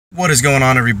What is going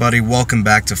on, everybody? Welcome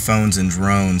back to Phones and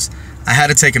Drones. I had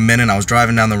to take a minute. I was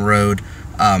driving down the road.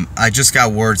 I just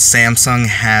got word Samsung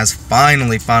has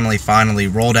finally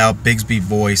rolled out Bixby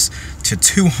Voice to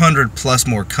 200 plus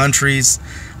more countries.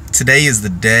 Today is the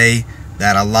day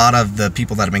that a lot of the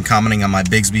people that have been commenting on my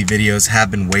Bigsby videos have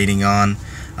been waiting on.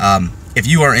 If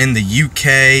you are in the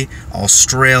UK,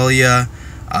 Australia,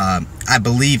 I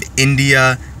believe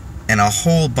India, and a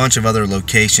whole bunch of other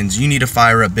locations, you need to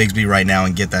fire up Bigsby right now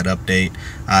and get that update.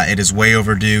 It is way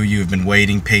overdue. You have been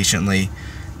waiting patiently.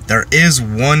 There is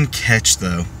one catch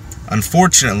though.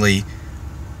 Unfortunately,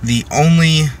 the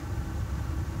only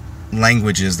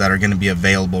languages that are going to be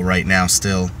available right now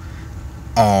still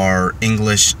are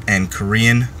English and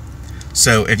Korean.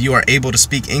 So if you are able to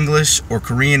speak English or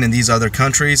Korean in these other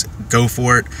countries, go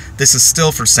for it. This is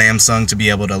still for Samsung to be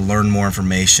able to learn more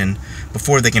information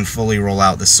before they can fully roll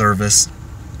out the service.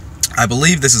 I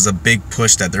believe this is a big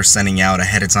push that they're sending out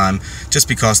ahead of time just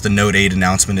because the Note 8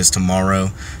 announcement is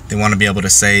tomorrow. They want to be able to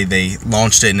say they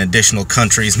launched it in additional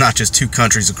countries, not just 2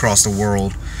 countries across the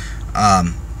world.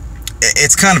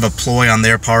 It's kind of a ploy on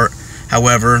their part.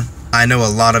 However, I know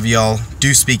a lot of y'all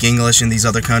do speak English in these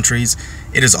other countries.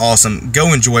 It is awesome.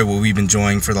 Go enjoy what we've been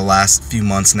enjoying for the last few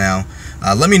months now.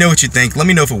 Let me know what you think. Let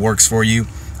me know if it works for you.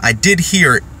 I did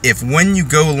hear if when you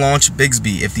go launch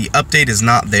Bigsby, if the update is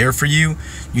not there for you,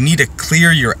 you need to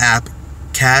clear your app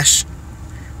cache.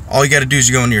 All you got to do is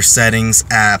you go into your settings,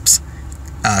 apps,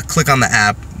 click on the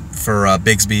app for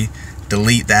Bigsby,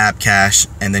 delete the app cache,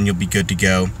 and then you'll be good to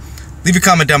go. Leave a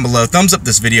comment down below. Thumbs up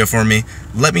this video for me.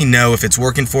 Let me know if it's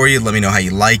working for you. Let me know how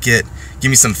you like it. Give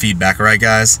me some feedback, alright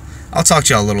guys? I'll talk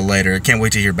to y'all a little later. I can't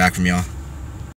wait to hear back from y'all.